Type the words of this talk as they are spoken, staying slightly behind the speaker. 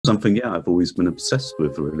something, yeah, I've always been obsessed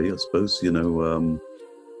with, really, I suppose. I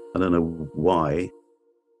don't know why,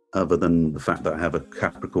 other than the fact that I have a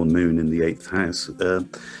Capricorn moon in the eighth house.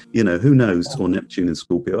 Who knows? Or Neptune in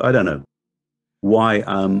Scorpio. I don't know why.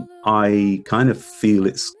 I kind of feel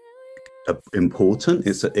it's important.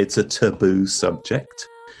 It's a taboo subject,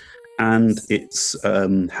 and it's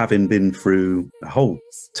having been through a whole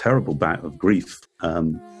terrible bout of grief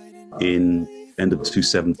in end of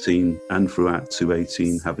 2017 and throughout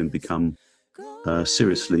 2018, having become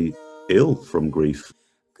seriously ill from grief.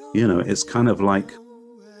 It's kind of like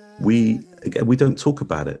we don't talk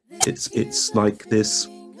about it. It's like this.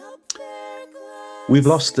 We've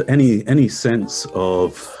lost any sense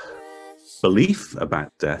of belief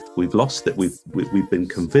about death. We've lost it. We've been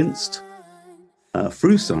convinced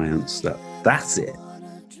through science that that's it.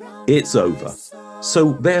 It's over.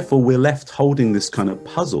 So therefore, we're left holding this kind of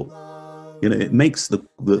puzzle. It makes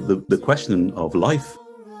the question of life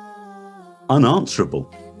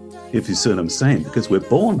unanswerable, if you see what I'm saying, because we're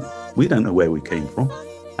born. We don't know where we came from.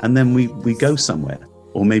 And then we go somewhere,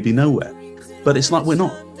 or maybe nowhere. But it's like we're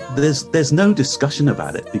not, there's no discussion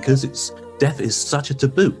about it, because death is such a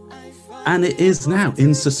taboo. And it is now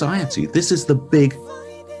in society. This is the big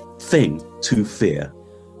thing to fear,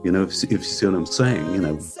 if you see what I'm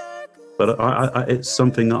saying, But it's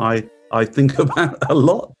something that I think about a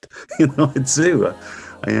lot, I do.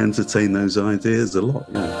 I entertain those ideas a lot,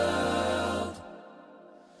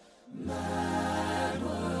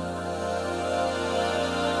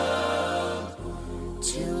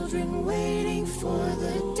 Children wait.